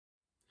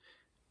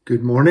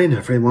Good morning,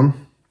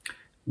 everyone.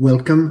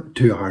 Welcome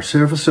to our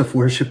service of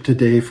worship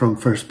today from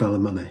First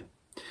Ballymoney.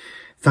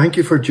 Thank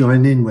you for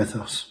joining with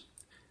us.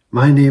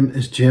 My name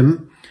is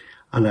Jim,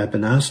 and I've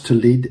been asked to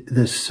lead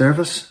this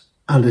service,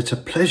 and it's a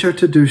pleasure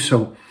to do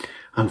so,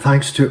 and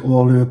thanks to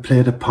all who have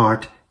played a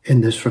part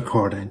in this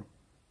recording.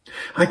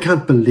 I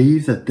can't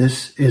believe that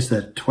this is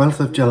the 12th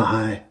of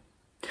July.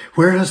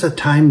 Where has the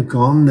time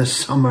gone this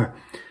summer?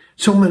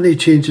 So many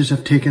changes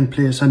have taken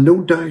place, and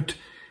no doubt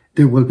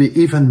there will be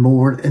even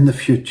more in the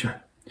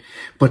future.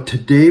 But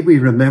today we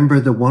remember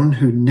the one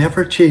who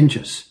never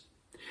changes,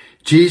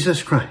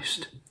 Jesus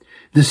Christ,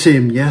 the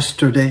same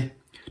yesterday,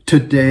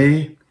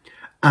 today,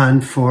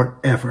 and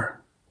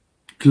forever.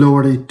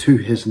 Glory to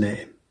his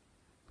name.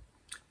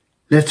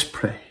 Let's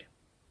pray.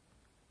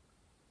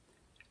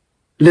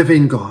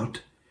 Living God,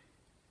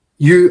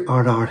 you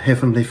are our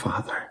Heavenly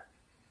Father.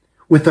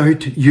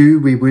 Without you,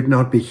 we would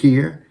not be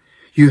here.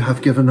 You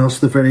have given us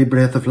the very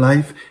breath of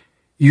life.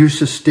 You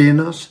sustain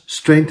us,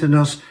 strengthen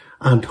us,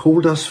 and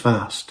hold us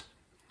fast.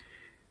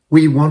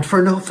 We want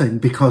for nothing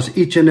because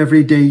each and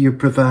every day you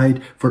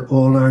provide for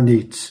all our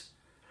needs.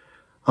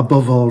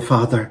 Above all,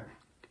 Father,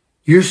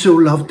 you so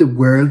loved the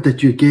world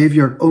that you gave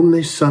your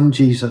only Son,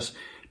 Jesus,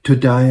 to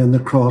die on the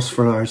cross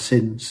for our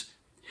sins.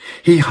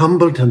 He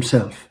humbled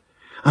himself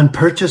and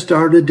purchased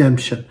our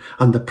redemption,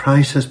 and the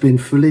price has been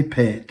fully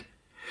paid.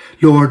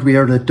 Lord, we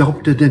are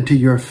adopted into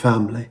your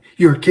family,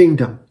 your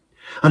kingdom,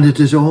 and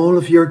it is all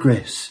of your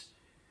grace.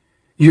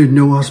 You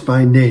know us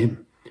by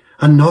name,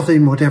 and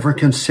nothing whatever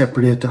can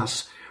separate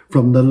us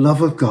from the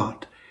love of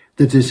God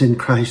that is in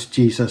Christ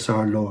Jesus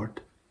our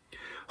Lord.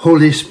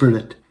 Holy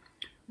Spirit,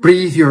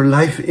 breathe your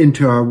life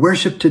into our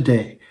worship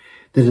today,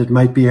 that it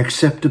might be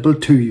acceptable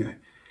to you.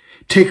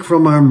 Take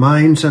from our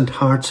minds and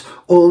hearts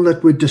all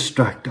that would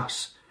distract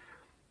us.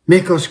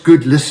 Make us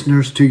good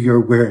listeners to your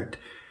word,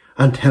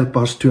 and help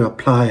us to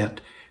apply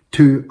it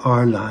to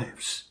our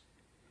lives.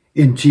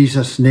 In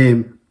Jesus'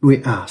 name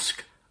we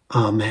ask.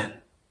 Amen.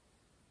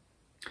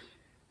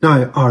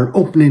 Now, our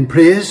opening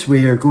praise,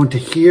 we are going to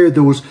hear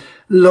those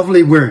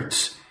lovely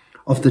words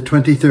of the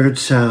 23rd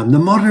Psalm, the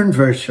modern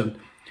version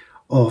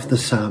of the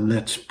Psalm.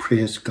 Let's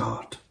praise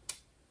God.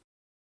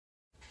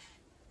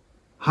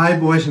 Hi,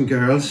 boys and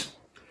girls.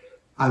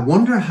 I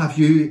wonder, have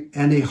you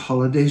any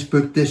holidays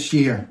booked this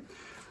year?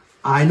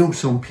 I know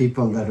some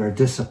people that are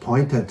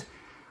disappointed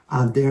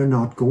and they're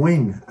not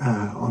going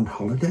on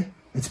holiday.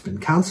 It's been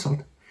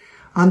cancelled.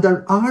 And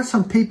there are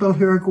some people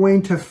who are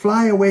going to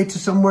fly away to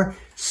somewhere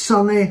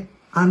sunny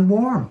and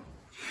warm.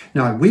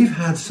 Now, we've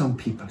had some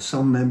people,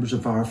 some members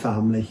of our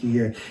family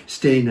here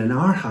staying in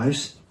our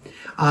house,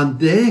 and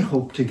they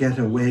hope to get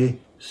away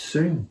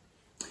soon.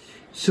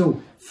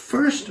 So,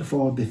 first of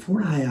all,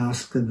 before I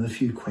ask them a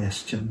few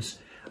questions,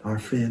 our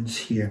friends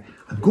here,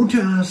 I'm going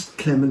to ask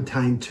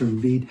Clementine to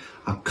read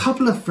a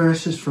couple of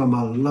verses from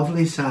a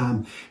lovely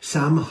psalm,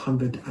 Psalm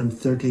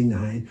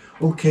 139.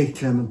 Okay,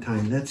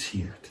 Clementine, let's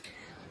hear it.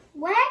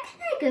 Where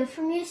can I go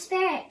from your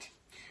spirit?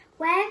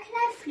 Where can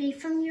I flee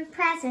from your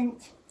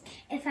presence?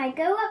 If I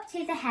go up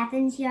to the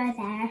heavens, you are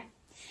there.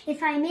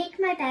 If I make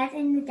my bed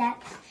in the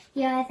depths,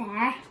 you are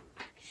there.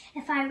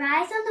 If I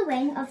rise on the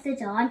wing of the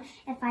dawn,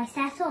 if I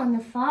settle on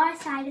the far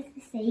side of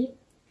the sea,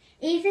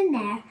 even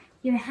there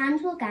your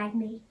hand will guide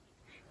me.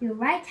 Your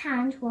right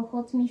hand will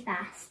hold me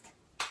fast.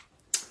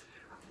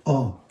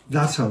 Oh,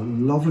 that's a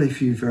lovely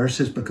few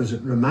verses, because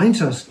it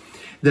reminds us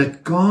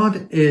that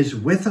God is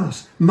with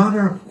us, no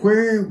matter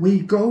where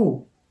we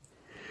go.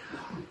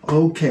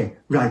 Okay,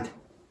 right.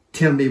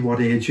 Tell me what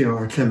age you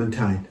are,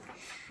 Clementine.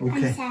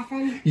 Okay. I'm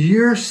 7.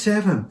 You're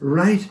 7,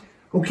 right.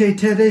 Okay,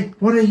 Teddy,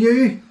 what are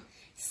you?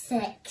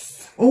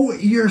 6. Oh,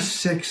 you're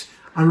 6.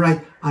 And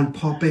right, and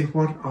Poppy,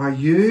 what are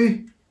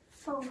you?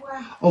 4.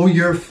 Oh,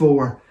 you're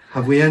 4.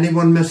 Have we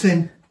anyone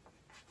missing?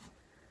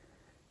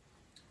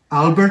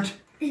 Albert?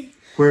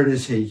 Where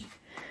is he?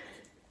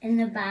 In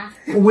the bath.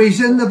 Oh,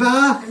 he's in the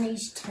bath? And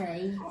he's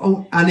 2.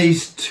 Oh, and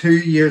he's 2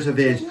 years of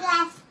age.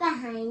 Left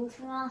behind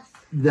for us.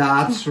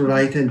 That's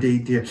right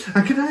indeed, dear.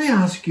 And can I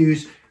ask you,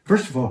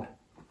 first of all,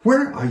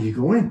 where are you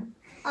going?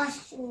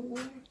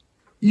 Australia.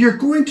 You're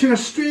going to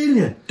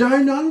Australia,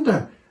 down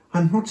under.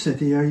 And what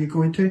city are you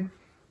going to?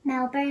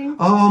 Melbourne.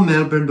 Oh,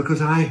 Melbourne,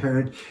 because I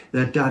heard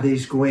that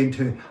Daddy's going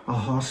to a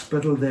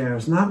hospital there.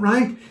 Isn't that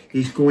right?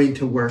 He's going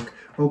to work.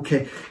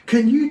 Okay.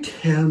 Can you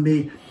tell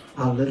me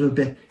a little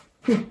bit,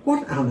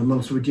 what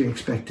animals would you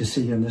expect to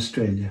see in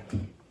Australia?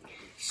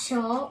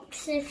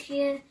 Sharks if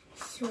you're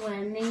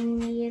swimming,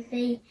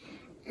 maybe.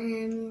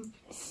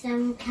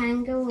 Some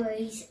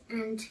kangaroos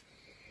and...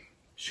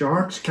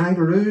 Sharks,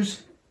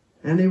 kangaroos?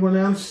 Anyone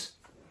else?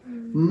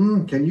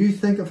 Can you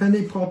think of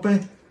any, Poppy?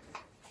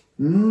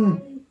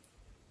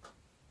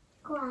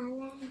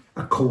 Koala.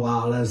 A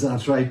koalas,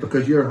 that's right,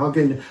 because you're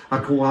hugging a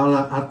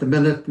koala at the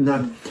minute. And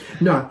that.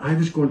 No, I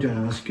was going to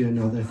ask you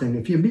another thing.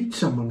 If you meet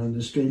someone in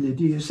Australia,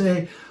 do you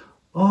say,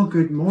 oh,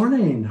 good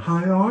morning,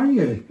 how are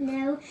you?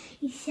 No,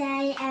 you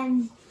say,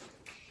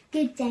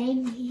 good day,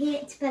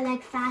 it's a bit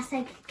like fast,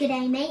 like, good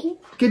day, mate.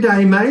 Good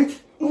day,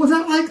 mate. Oh, is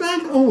that like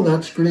that? Oh,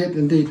 that's great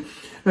indeed.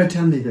 Now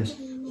tell me this.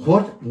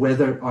 What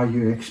weather are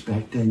you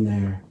expecting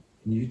there?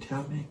 Can you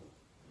tell me?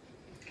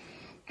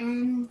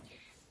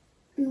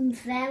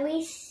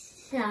 Very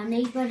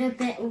sunny, but a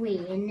bit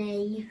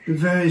rainy.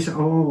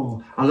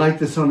 I like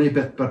the sunny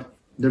bit, but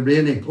the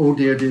rainy. Oh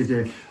dear, dear,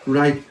 dear.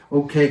 Right,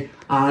 okay.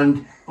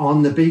 And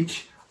on the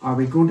beach, are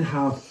we going to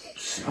have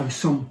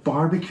some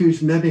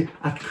barbecues maybe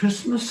at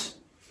Christmas?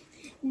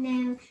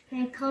 No,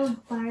 they're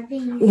called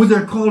Barbies. Oh,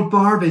 they're called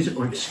Barbies.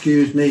 Oh,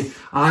 excuse me.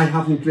 I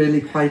haven't really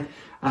quite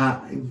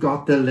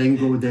got the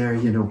lingo there,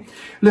 you know.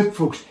 Look,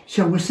 folks,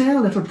 shall we say a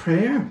little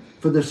prayer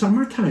for the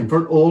summertime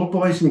for all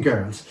boys and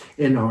girls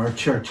in our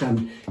church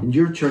and in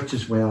your church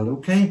as well,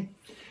 okay?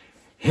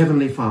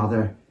 Heavenly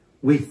Father,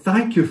 we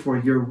thank you for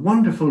your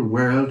wonderful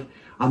world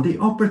and the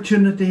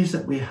opportunities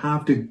that we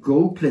have to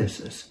go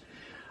places.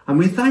 And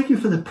we thank you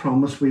for the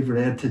promise we've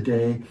read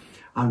today.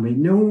 And we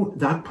know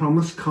that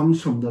promise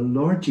comes from the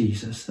Lord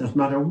Jesus. No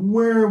matter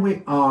where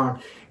we are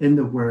in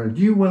the world,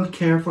 you will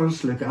care for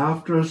us, look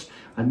after us,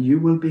 and you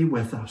will be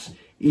with us,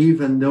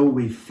 even though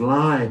we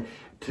fly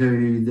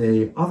to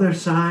the other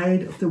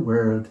side of the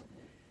world.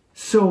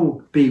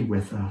 So be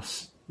with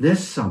us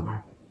this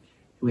summer.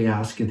 We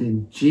ask it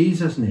in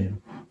Jesus'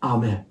 name.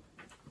 Amen.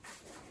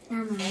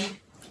 Amen.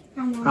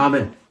 Amen.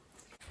 Amen.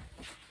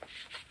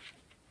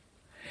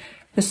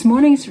 This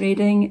morning's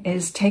reading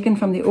is taken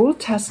from the Old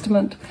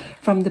Testament,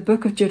 from the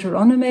book of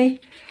Deuteronomy,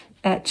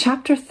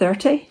 chapter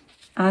 30,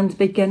 and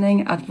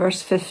beginning at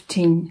verse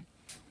 15.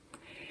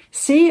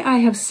 See, I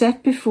have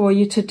set before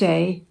you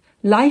today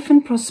life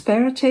and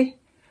prosperity,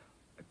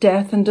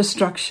 death and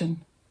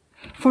destruction.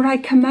 For I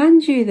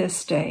command you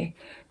this day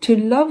to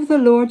love the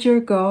Lord your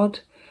God,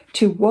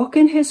 to walk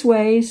in his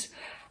ways,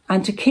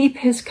 and to keep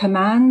his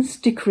commands,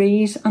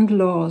 decrees, and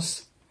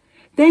laws.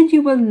 Then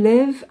you will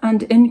live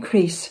and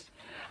increase,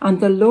 and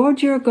the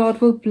Lord your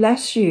God will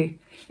bless you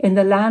in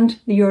the land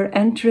you are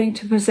entering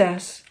to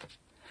possess.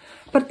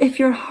 But if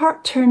your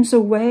heart turns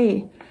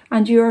away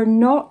and you are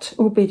not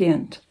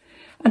obedient,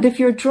 and if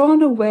you're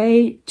drawn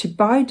away to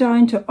bow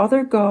down to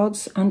other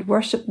gods and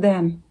worship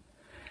them,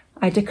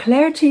 I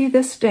declare to you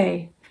this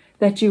day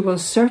that you will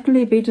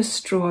certainly be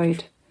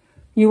destroyed.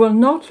 You will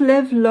not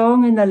live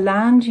long in the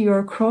land you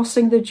are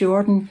crossing the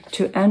Jordan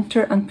to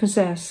enter and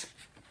possess.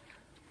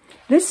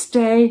 This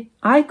day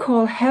I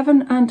call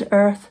heaven and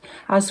earth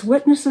as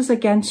witnesses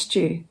against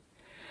you,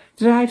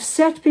 that I have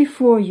set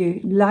before you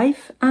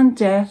life and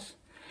death,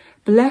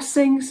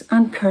 blessings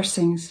and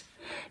cursings.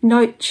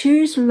 Now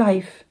choose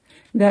life,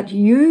 that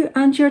you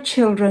and your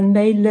children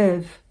may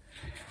live,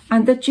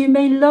 and that you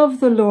may love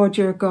the Lord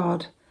your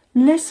God,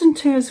 listen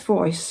to his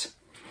voice,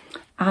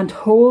 and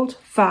hold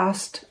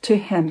fast to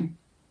him.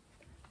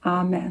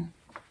 Amen.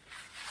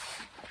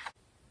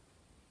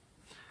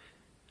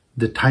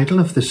 The title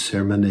of this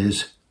sermon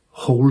is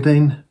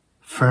Holding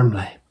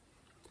Firmly.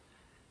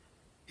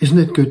 Isn't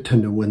it good to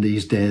know in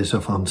these days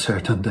of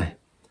uncertainty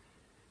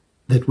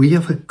that we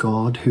have a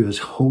God who is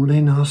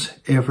holding us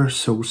ever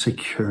so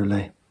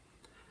securely,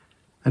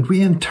 and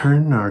we in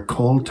turn are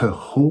called to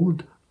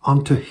hold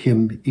onto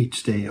him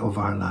each day of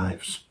our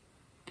lives.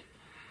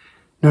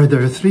 Now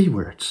there are 3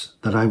 words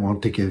that I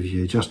want to give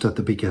you just at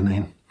the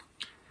beginning,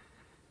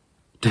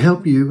 to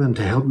help you and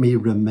to help me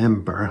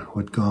remember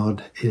what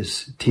God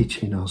is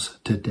teaching us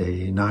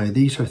today. Now,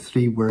 these are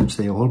 3 words.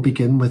 They all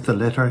begin with the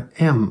letter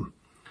M.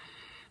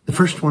 The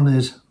first one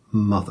is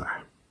mother.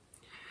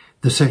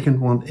 The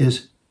second one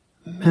is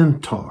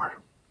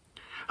mentor.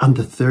 And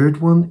the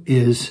third one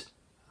is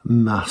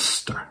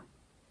master.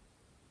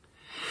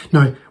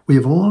 Now,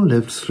 we've all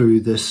lived through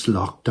this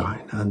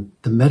lockdown and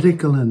the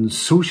medical and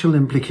social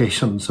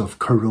implications of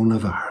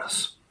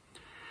coronavirus.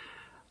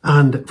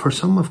 And for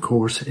some, of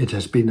course, it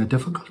has been a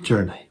difficult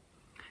journey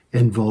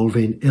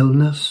involving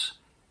illness,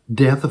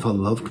 death of a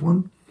loved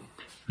one,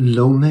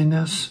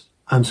 loneliness,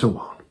 and so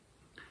on.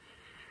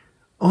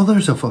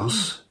 Others of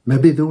us,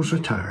 maybe those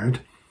retired,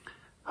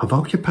 have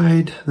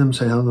occupied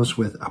themselves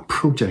with a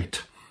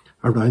project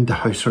around the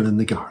house or in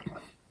the garden.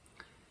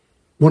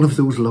 One of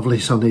those lovely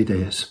sunny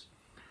days,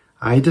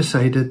 I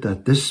decided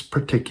that this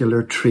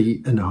particular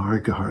tree in our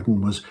garden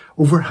was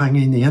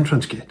overhanging the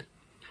entrance gate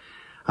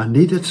and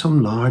needed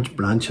some large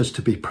branches to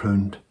be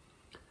pruned.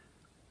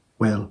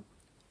 Well,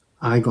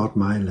 I got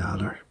my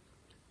ladder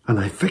and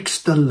I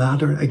fixed the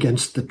ladder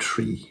against the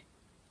tree.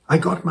 I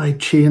got my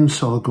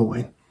chainsaw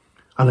going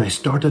and I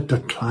started to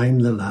climb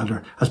the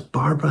ladder as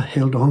Barbara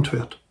held onto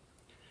it.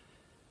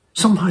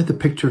 Somehow the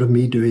picture of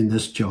me doing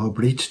this job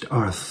reached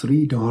our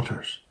 3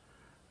 daughters,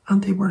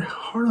 and they were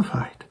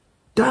horrified.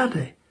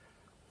 Daddy,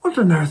 what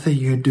on earth are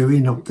you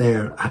doing up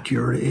there at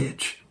your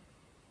age?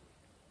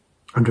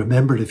 And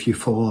remember, if you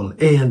fall,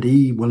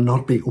 A&E will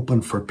not be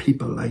open for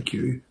people like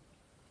you.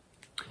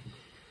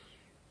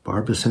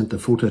 Barbara sent the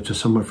photo to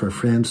some of her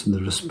friends and the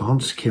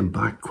response came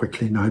back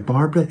quickly. Now,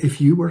 Barbara, if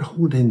you were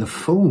holding the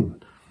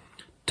phone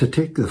to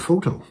take the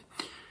photo,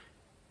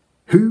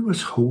 who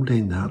was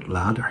holding that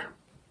ladder?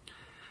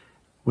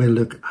 Well,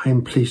 look,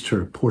 I'm pleased to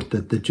report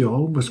that the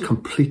job was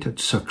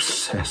completed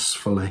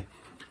successfully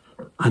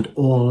and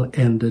all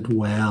ended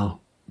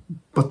well.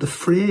 But the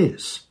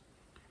phrase,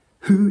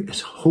 who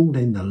is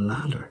holding the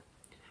ladder,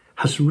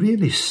 has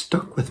really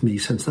stuck with me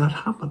since that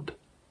happened.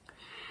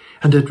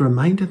 And it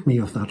reminded me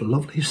of that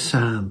lovely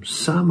Psalm,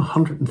 Psalm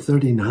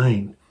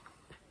 139,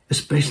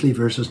 especially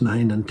verses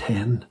 9 and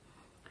 10.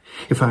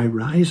 If I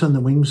rise on the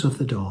wings of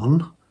the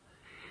dawn,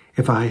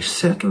 if I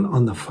settle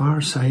on the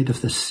far side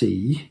of the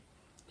sea,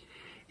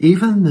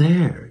 even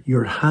there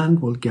your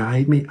hand will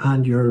guide me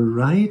and your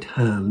right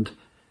hand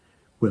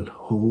will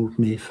hold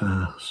me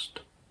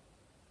fast.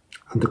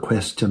 And the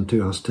question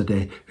to us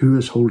today, who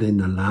is holding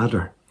the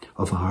ladder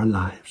of our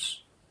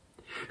lives?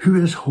 Who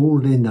is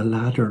holding the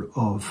ladder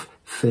of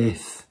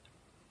faith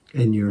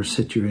in your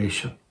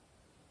situation?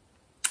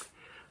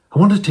 I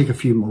want to take a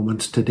few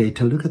moments today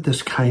to look at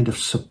this kind of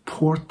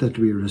support that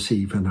we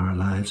receive in our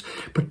lives,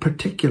 but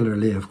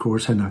particularly, of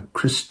course, in a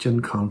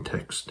Christian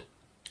context.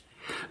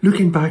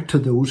 Looking back to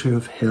those who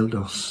have held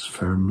us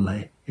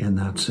firmly in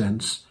that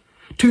sense.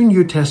 Two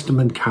New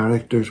Testament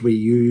characters we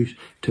use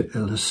to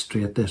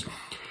illustrate this.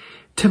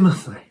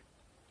 Timothy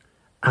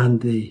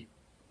and the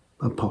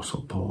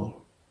Apostle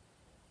Paul.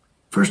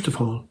 First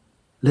of all,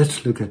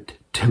 let's look at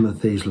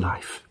Timothy's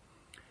life.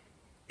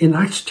 In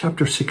Acts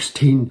chapter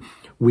 16,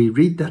 we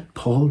read that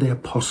Paul the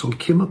Apostle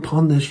came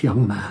upon this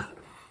young man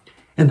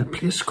in a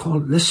place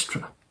called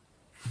Lystra,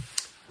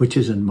 which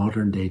is in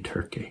modern-day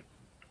Turkey.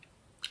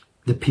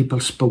 The people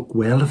spoke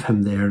well of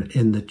him there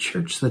in the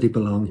church that he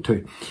belonged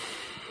to.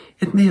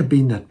 It may have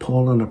been that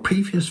Paul on a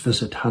previous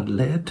visit had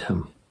led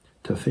him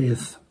to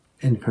faith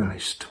in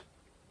Christ.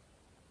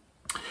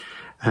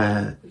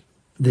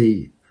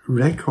 The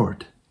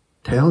record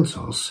tells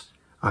us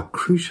a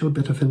crucial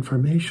bit of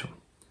information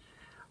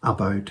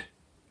about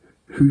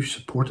who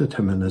supported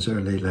him in his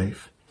early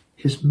life.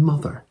 His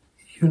mother,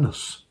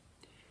 Eunice.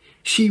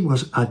 She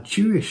was a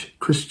Jewish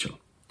Christian.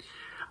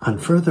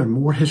 And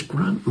furthermore, his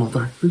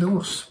grandmother,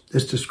 Lois,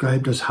 is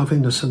described as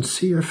having a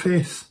sincere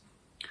faith.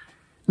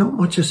 Not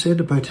much is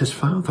said about his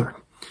father,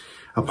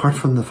 apart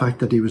from the fact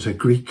that he was a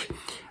Greek,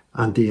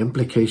 and the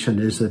implication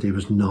is that he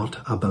was not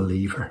a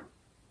believer.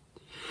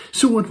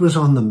 So it was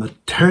on the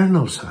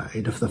maternal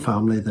side of the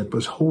family that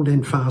was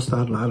holding fast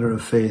that ladder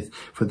of faith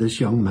for this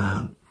young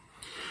man.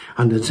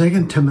 And in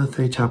 2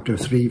 Timothy chapter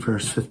 3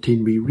 verse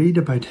 15, we read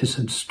about his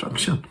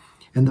instruction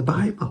in the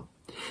Bible.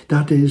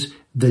 That is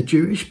the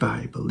Jewish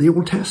Bible, the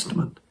Old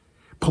Testament.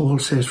 Paul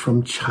says,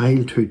 from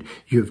childhood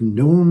you've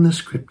known the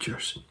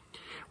scriptures,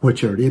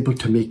 which are able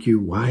to make you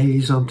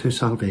wise unto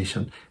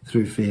salvation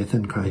through faith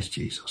in Christ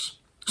Jesus.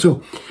 So,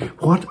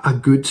 what a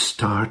good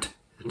start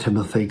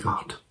Timothy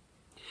got.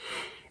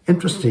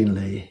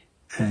 Interestingly,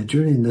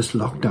 during this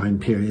lockdown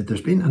period,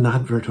 there's been an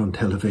advert on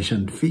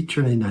television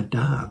featuring a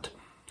dad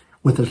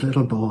with his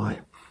little boy.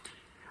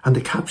 And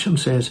the caption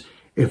says,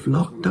 if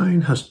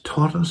lockdown has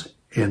taught us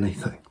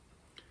anything,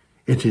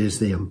 it is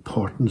the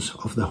importance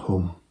of the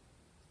home.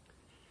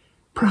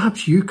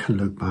 Perhaps you can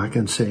look back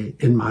and say,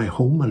 in my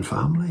home and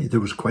family, there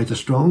was quite a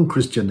strong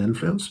Christian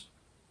influence.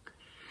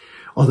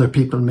 Other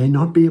people may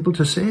not be able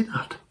to say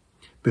that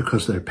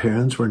because their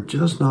parents were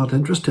just not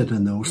interested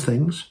in those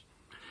things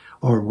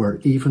or were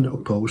even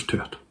opposed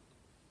to it.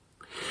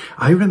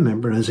 I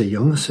remember as a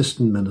young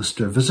assistant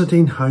minister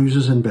visiting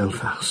houses in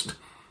Belfast.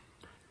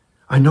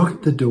 I knocked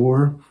at the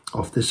door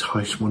of this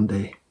house one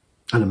day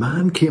and a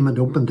man came and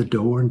opened the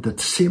door, and at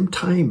the same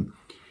time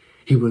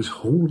he was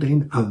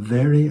holding a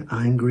very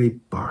angry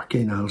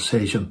barking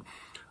Alsatian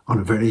on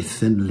a very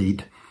thin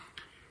lead.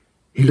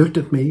 He looked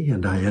at me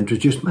and I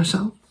introduced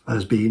myself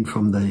as being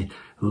from the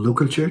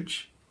local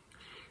church.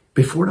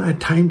 Before I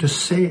had time to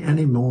say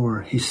any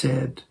more, he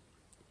said,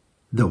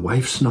 "The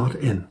wife's not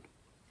in."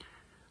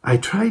 I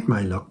tried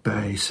my luck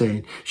by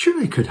saying, "Sure,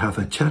 I could have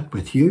a chat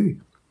with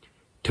you."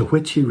 To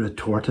which he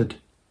retorted,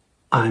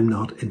 "I'm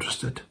not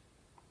interested."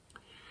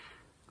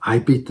 I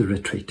beat the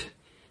retreat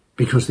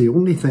because the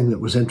only thing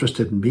that was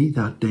interested in me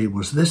that day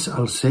was this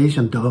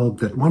Alsatian dog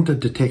that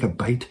wanted to take a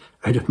bite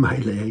out of my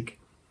leg.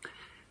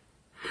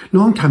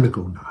 Long time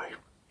ago now,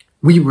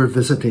 we were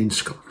visiting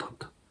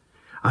Scotland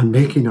and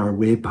making our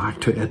way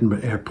back to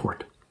Edinburgh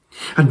Airport,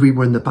 and we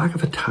were in the back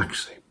of a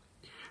taxi.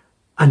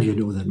 And you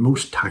know that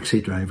most taxi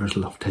drivers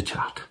love to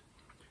chat.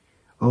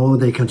 Oh,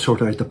 they can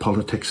sort out the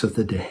politics of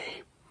the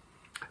day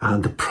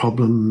and the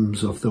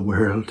problems of the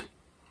world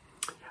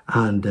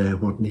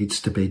and what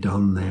needs to be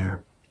done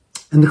there.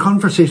 In the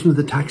conversation with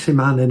the taxi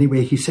man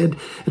anyway, he said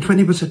that when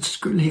he was at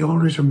school, he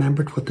always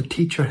remembered what the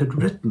teacher had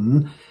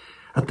written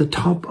at the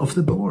top of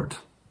the board.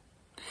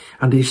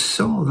 And he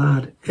saw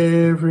that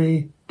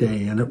every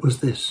day, and it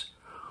was this: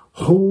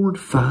 hold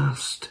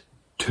fast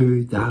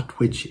to that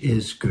which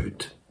is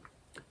good.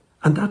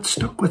 And that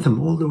stuck with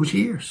him all those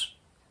years.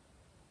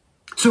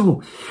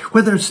 So,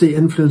 whether it's the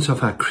influence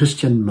of a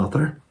Christian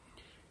mother,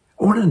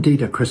 or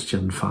indeed a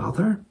Christian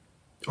father,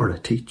 or a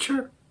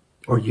teacher,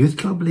 or youth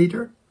club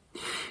leader,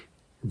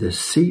 the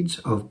seeds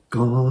of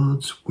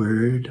God's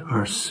word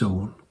are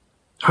sown.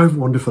 How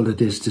wonderful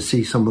it is to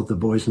see some of the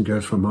boys and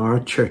girls from our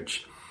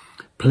church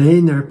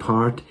playing their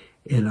part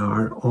in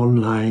our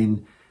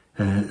online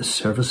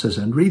services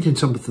and reading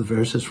some of the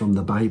verses from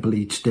the Bible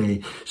each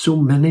day. So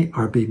many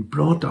are being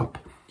brought up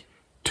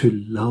to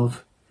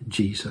love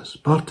Jesus.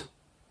 But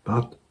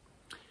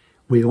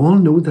we all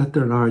know that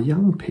there are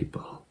young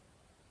people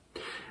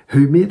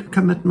who made a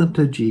commitment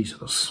to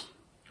Jesus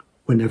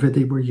whenever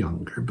they were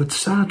younger, but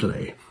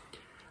sadly,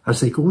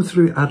 as they go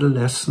through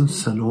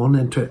adolescence and on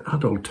into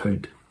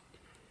adulthood,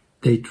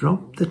 they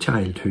drop the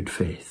childhood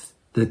faith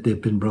that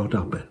they've been brought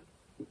up in.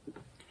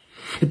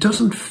 It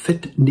doesn't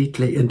fit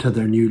neatly into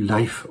their new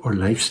life or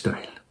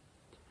lifestyle.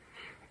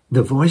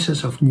 The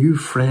voices of new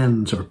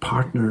friends or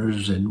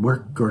partners in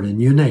work or in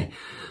uni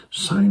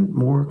sound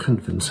more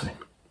convincing.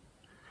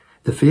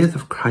 The faith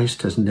of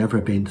Christ has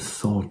never been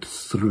thought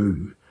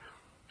through,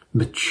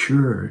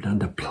 matured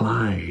and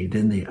applied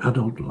in the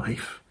adult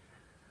life.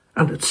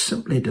 And it's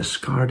simply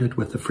discarded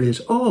with the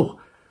phrase, "Oh,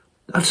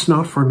 that's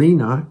not for me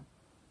now."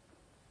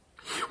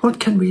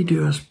 What can we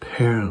do as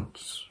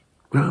parents,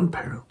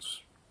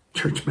 grandparents,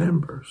 church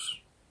members?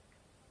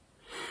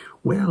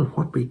 Well,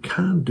 what we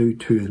can do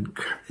to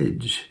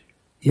encourage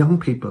young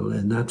people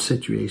in that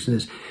situation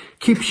is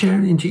keep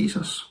sharing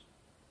Jesus.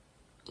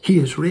 He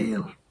is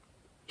real.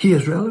 He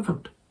is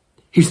relevant.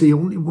 He's the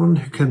only one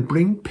who can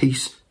bring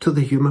peace to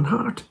the human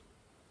heart.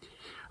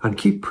 And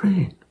keep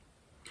praying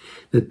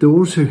that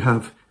those who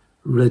have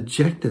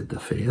rejected the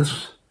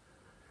faith,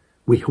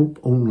 we hope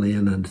only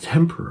in a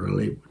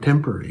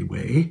temporary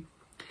way,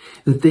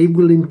 that they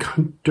will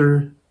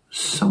encounter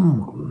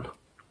someone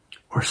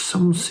or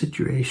some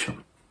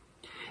situation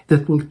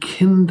that will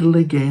kindle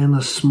again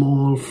a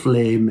small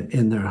flame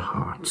in their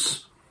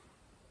hearts.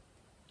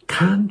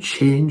 Can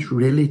change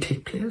really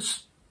take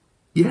place?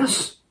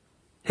 Yes,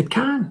 it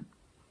can.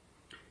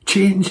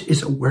 Change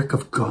is a work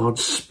of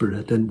God's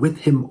Spirit, and with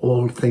him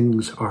all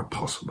things are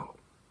possible.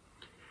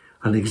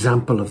 An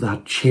example of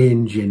that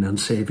changing and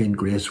saving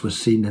grace was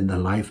seen in the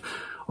life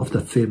of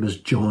the famous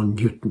John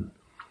Newton,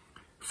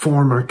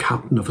 former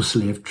captain of a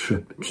slave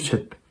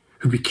ship,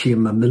 who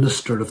became a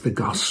minister of the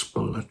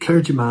gospel, a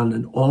clergyman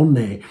in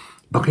Olney,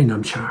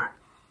 Buckinghamshire.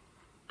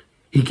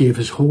 He gave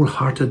his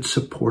wholehearted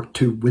support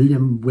to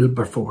William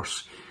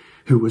Wilberforce,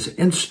 who was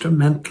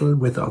instrumental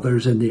with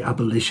others in the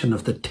abolition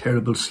of the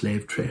terrible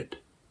slave trade.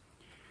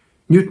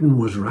 Newton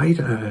was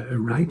a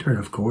writer,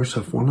 of course,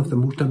 of one of the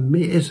most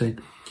amazing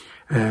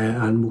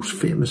and most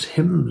famous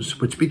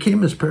hymns, which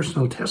became his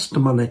personal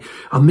testimony,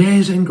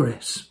 "Amazing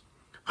Grace,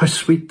 how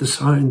sweet the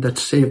sound that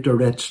saved a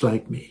wretch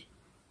like me."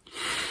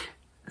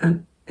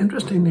 And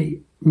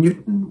interestingly,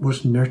 Newton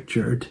was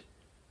nurtured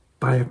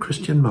by a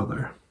Christian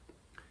mother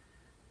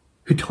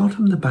who taught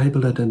him the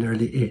Bible at an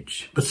early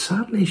age. But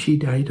sadly, she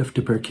died of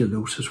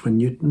tuberculosis when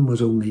Newton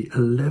was only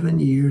 11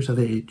 years of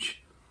age.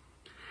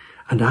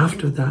 And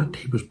after that,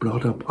 he was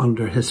brought up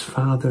under his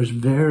father's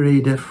very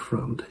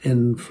different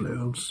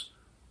influence.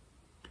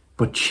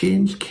 But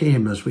change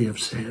came, as we have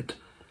said,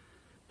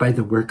 by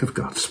the work of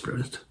God's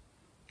Spirit.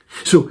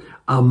 So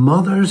a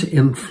mother's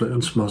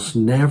influence must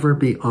never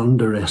be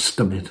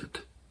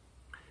underestimated.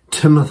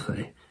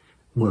 Timothy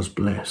was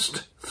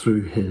blessed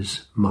through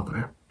his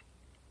mother.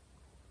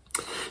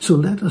 So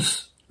let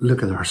us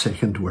look at our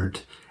second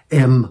word,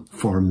 M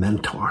for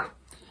mentor.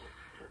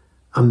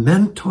 A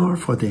mentor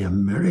for the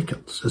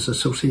Americans is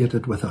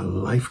associated with a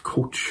life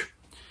coach,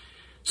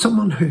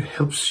 someone who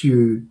helps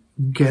you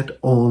get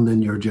on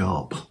in your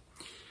job,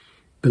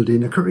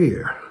 building a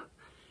career,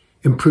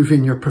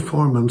 improving your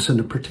performance in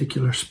a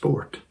particular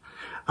sport.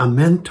 A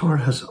mentor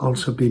has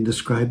also been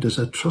described as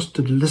a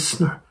trusted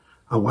listener,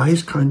 a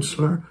wise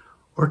counselor,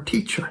 or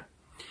teacher.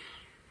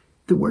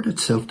 The word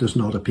itself does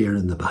not appear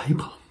in the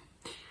Bible,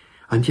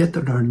 and yet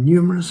there are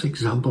numerous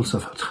examples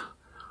of it.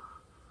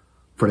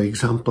 For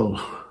example,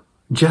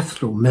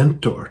 Jethro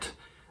mentored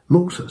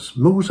Moses.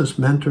 Moses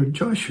mentored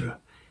Joshua.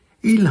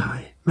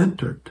 Eli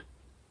mentored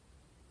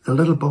the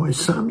little boy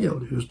Samuel,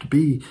 who was to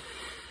be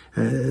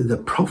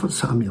the prophet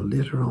Samuel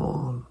later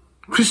on.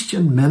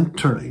 Christian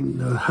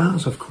mentoring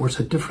has, of course,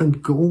 a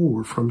different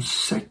goal from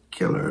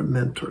secular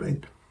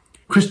mentoring.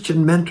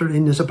 Christian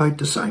mentoring is about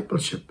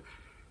discipleship,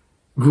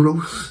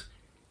 growth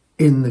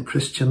in the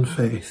Christian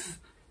faith,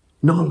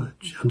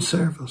 knowledge and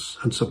service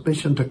and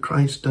submission to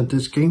Christ and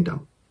his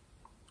kingdom.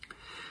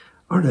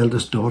 Our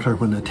eldest daughter,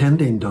 when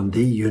attending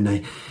Dundee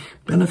Uni,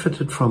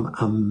 benefited from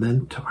a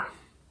mentor.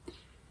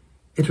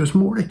 It was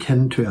more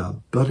akin to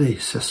a buddy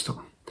system.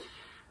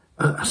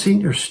 A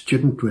senior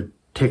student would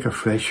take a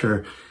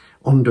fresher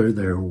under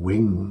their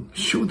wing,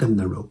 show them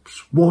the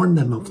ropes, warn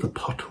them of the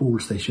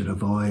potholes they should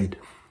avoid,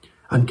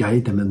 and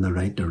guide them in the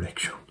right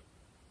direction.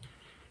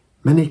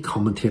 Many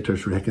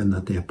commentators reckon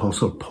that the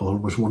Apostle Paul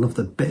was one of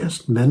the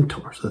best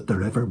mentors that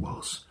there ever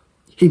was.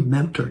 He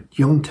mentored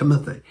young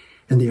Timothy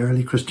in the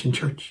early Christian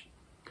church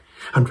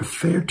and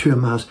referred to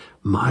him as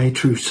my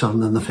true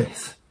son in the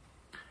faith.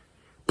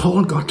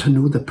 Paul got to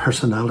know the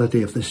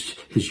personality of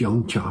his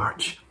young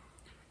charge.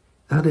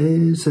 That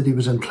is, that he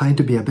was inclined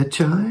to be a bit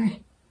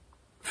shy,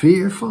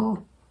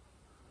 fearful,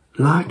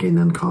 lacking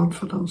in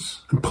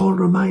confidence. And Paul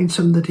reminds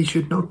him that he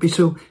should not be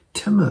so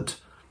timid.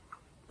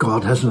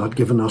 God has not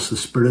given us the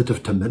spirit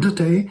of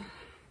timidity,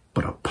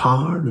 but of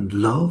power and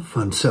love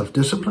and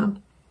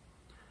self-discipline.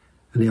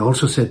 And he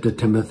also said to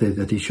Timothy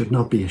that he should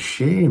not be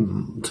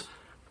ashamed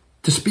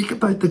to speak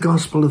about the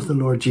gospel of the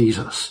Lord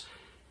Jesus.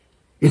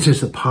 It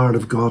is the power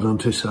of God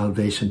unto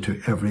salvation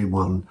to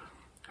everyone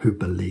who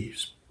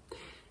believes.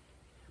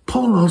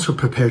 Paul also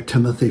prepared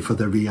Timothy for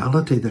the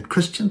reality that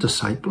Christian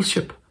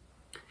discipleship,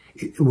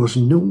 it was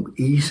no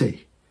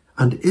easy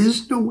and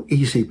is no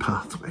easy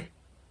pathway.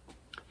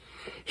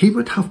 He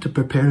would have to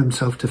prepare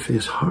himself to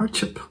face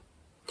hardship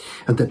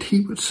and that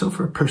he would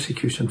suffer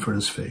persecution for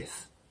his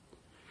faith.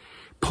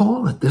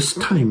 Paul at this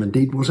time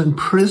indeed was in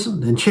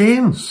prison, in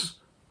chains,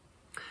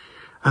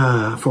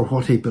 for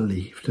what he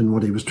believed and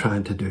what he was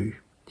trying to do.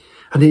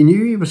 And he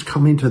knew he was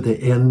coming to the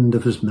end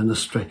of his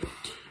ministry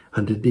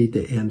and indeed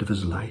the end of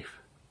his life.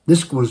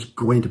 This was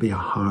going to be a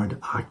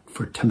hard act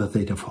for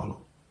Timothy to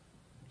follow.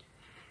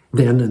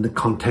 Then, in the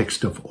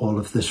context of all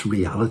of this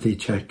reality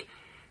check,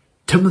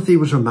 Timothy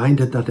was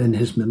reminded that in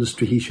his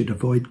ministry he should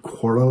avoid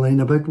quarrelling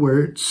about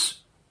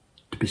words,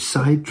 to be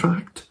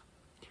sidetracked,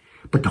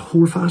 but to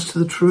hold fast to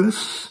the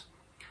truth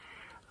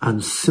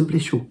and simply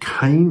show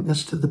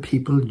kindness to the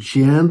people,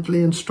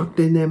 gently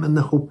instructing them in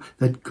the hope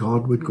that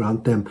God would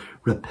grant them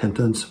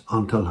repentance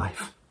unto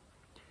life.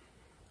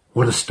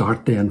 What a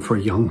start then for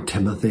young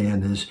Timothy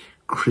in his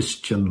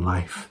Christian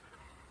life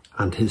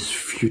and his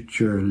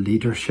future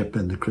leadership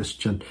in the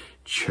Christian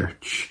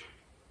church.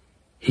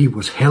 He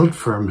was held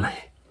firmly.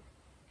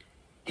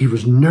 He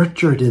was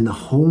nurtured in the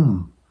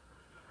home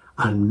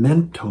and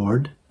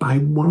mentored by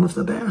one of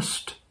the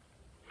best.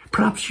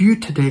 Perhaps you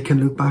today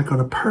can look back on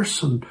a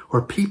person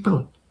or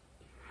people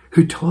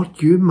who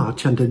taught you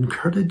much and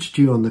encouraged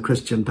you on the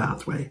Christian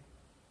pathway.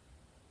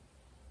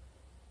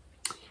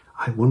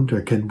 I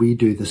wonder, can we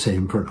do the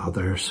same for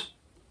others?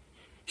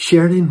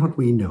 Sharing what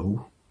we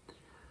know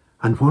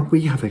and what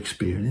we have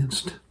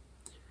experienced,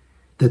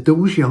 that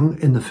those young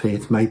in the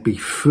faith might be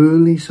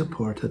fully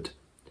supported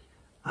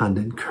and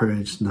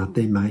encouraged, and that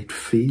they might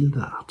feel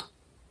that.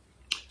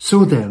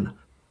 So then,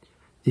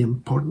 the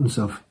importance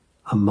of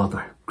a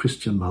mother,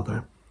 Christian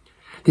mother,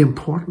 the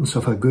importance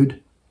of a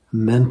good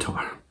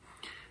mentor,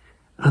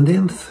 and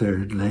then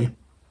thirdly,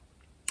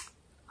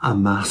 a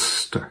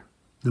master,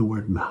 the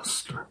word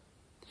master.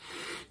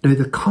 Now,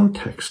 the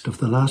context of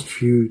the last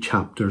few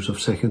chapters of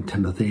 2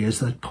 Timothy is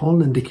that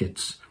Paul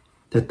indicates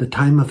that the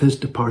time of his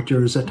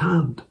departure is at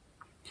hand.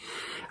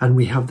 And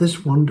we have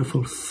this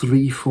wonderful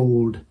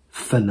threefold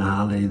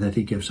finale that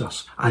he gives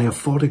us. I have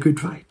fought a good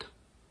fight.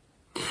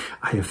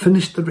 I have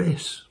finished the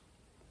race.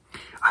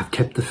 I've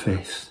kept the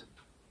faith.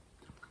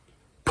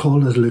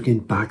 Paul is looking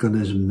back on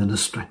his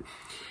ministry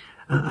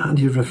and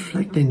he's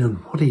reflecting on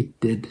what he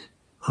did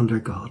under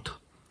God.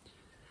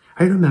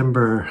 I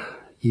remember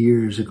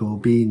years ago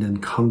being in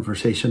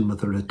conversation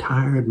with a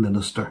retired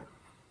minister.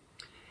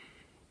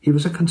 He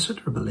was a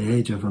considerable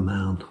age of a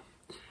man,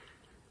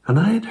 and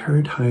I had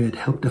heard how he had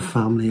helped a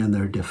family in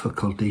their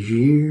difficulties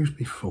years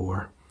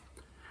before,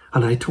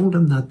 and I told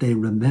him that they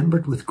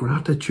remembered with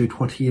gratitude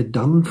what he had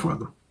done for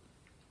them.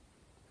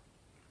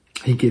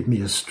 He gave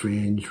me a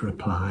strange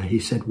reply. He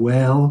said,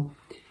 well,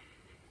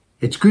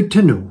 it's good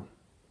to know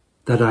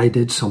that I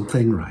did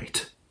something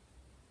right.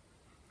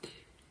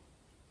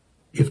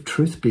 If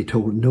truth be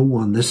told, no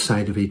one this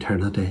side of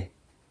eternity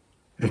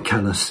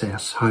can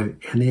assess how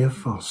any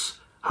of us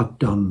have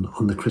done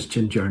on the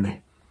Christian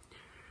journey.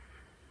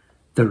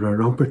 There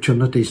are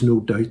opportunities, no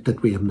doubt,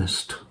 that we have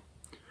missed.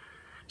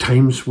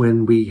 Times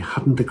when we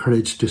hadn't the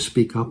courage to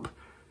speak up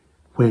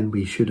when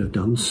we should have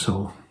done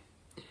so.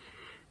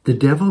 The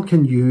devil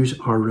can use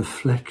our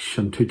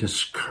reflection to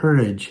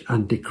discourage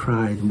and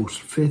decry the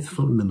most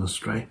faithful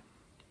ministry.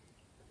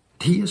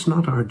 He is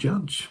not our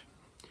judge.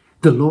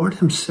 The Lord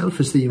himself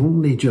is the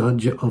only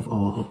judge of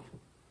all.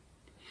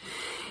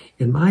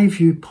 In my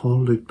view,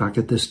 Paul looked back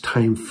at this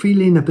time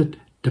feeling a bit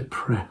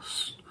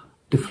depressed,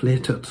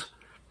 deflated.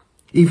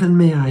 Even,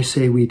 may I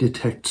say, we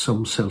detect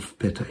some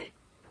self-pity.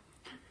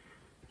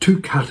 Two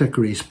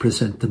categories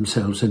present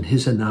themselves in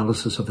his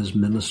analysis of his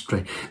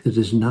ministry that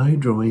is now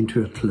drawing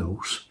to a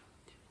close.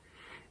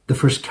 The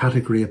first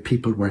category of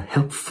people were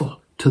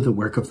helpful to the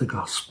work of the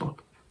gospel.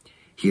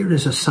 Here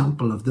is a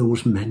sample of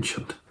those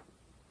mentioned.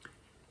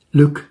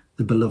 Luke,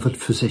 the beloved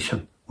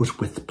physician, was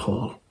with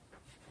Paul.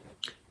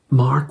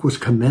 Mark was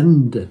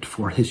commended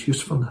for his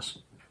usefulness.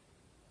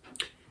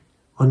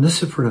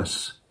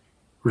 Onesiphorus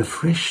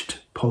refreshed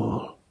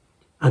Paul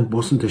and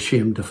wasn't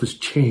ashamed of his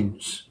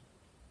chains.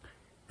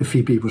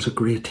 Phoebe was a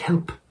great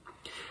help.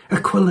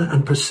 Aquila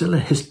and Priscilla,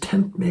 his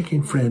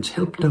tent-making friends,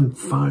 helped him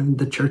found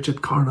the church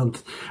at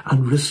Corinth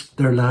and risked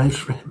their lives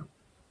for him.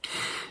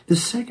 The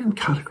second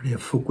category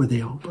of folk were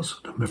the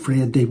opposite. I'm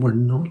afraid they were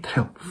not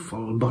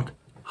helpful, but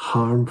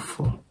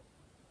harmful.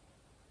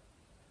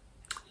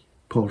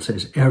 Paul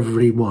says,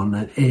 everyone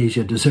at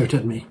Asia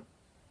deserted me.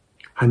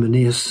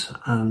 Hymenaeus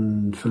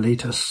and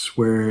Philetus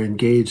were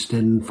engaged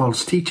in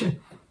false teaching.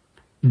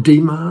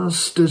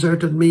 Demas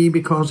deserted me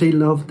because he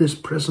loved this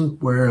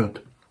present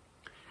world.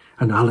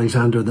 And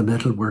Alexander the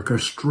metal worker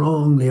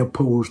strongly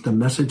opposed the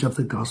message of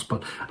the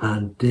gospel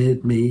and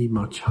did me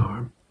much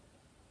harm.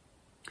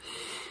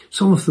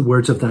 Some of the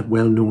words of that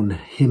well-known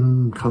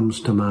hymn comes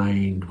to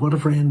mind. What a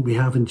friend we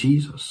have in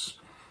Jesus.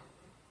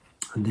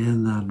 And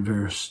then that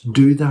verse,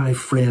 do thy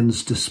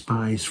friends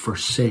despise,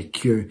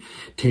 forsake you,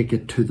 take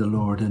it to the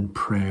Lord in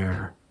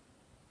prayer.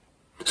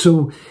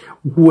 So,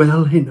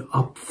 welling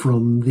up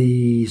from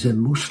these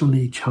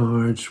emotionally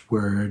charged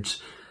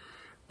words,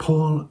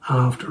 Paul,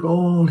 after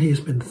all he has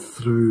been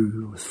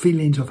through, with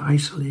feelings of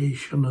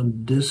isolation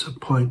and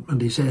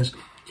disappointment, he says,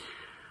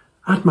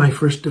 at my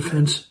first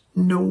defence,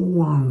 no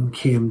one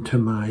came to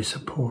my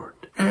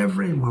support.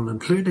 Everyone,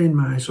 including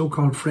my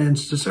so-called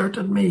friends,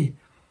 deserted me.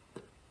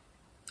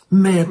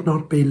 May it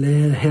not be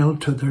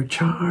held to their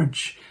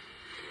charge.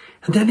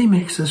 And then he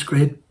makes this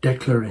great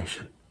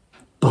declaration.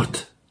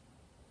 But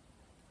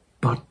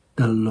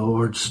the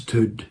Lord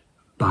stood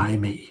by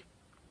me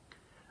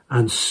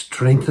and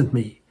strengthened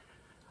me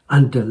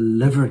and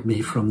delivered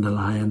me from the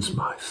lion's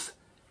mouth,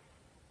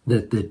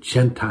 that the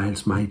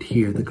Gentiles might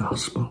hear the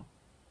gospel.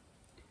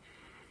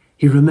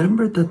 He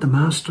remembered that the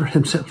Master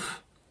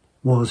himself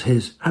was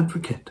his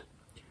advocate.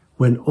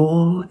 When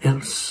all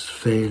else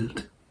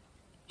failed,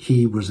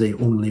 he was the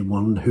only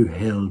one who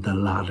held the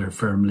ladder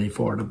firmly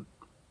for him.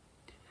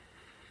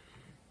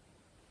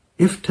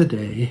 If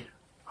today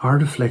our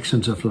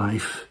reflections of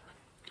life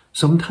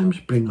sometimes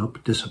bring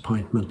up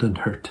disappointment and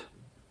hurt,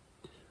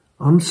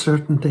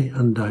 uncertainty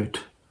and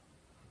doubt,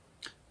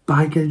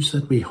 baggage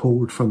that we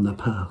hold from the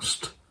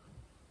past,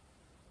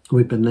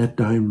 we've been let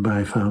down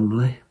by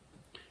family,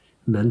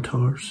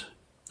 mentors,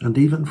 and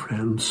even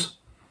friends,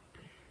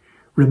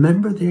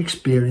 remember the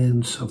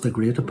experience of the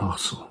great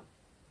apostle.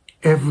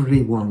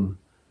 Everyone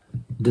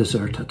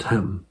deserted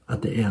him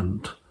at the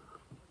end.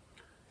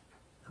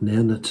 And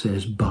then it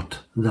says, but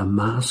the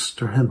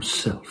Master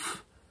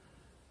himself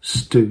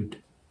stood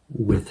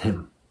with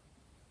him.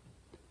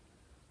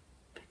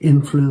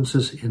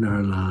 Influences in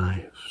our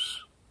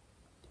lives,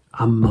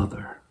 a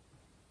mother,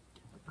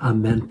 a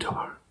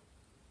mentor.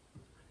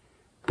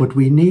 But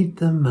we need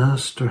the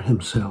Master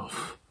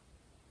himself.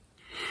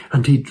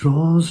 And he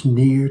draws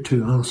near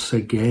to us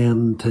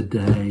again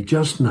today,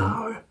 just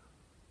now.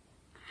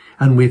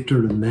 And we have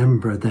to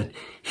remember that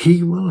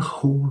he will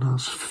hold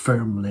us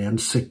firmly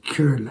and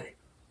securely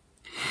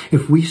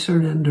if we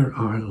surrender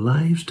our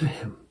lives to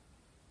him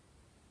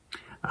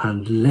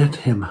and let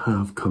him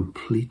have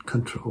complete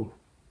control.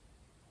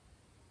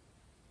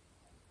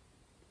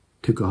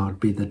 To God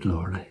be the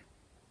glory.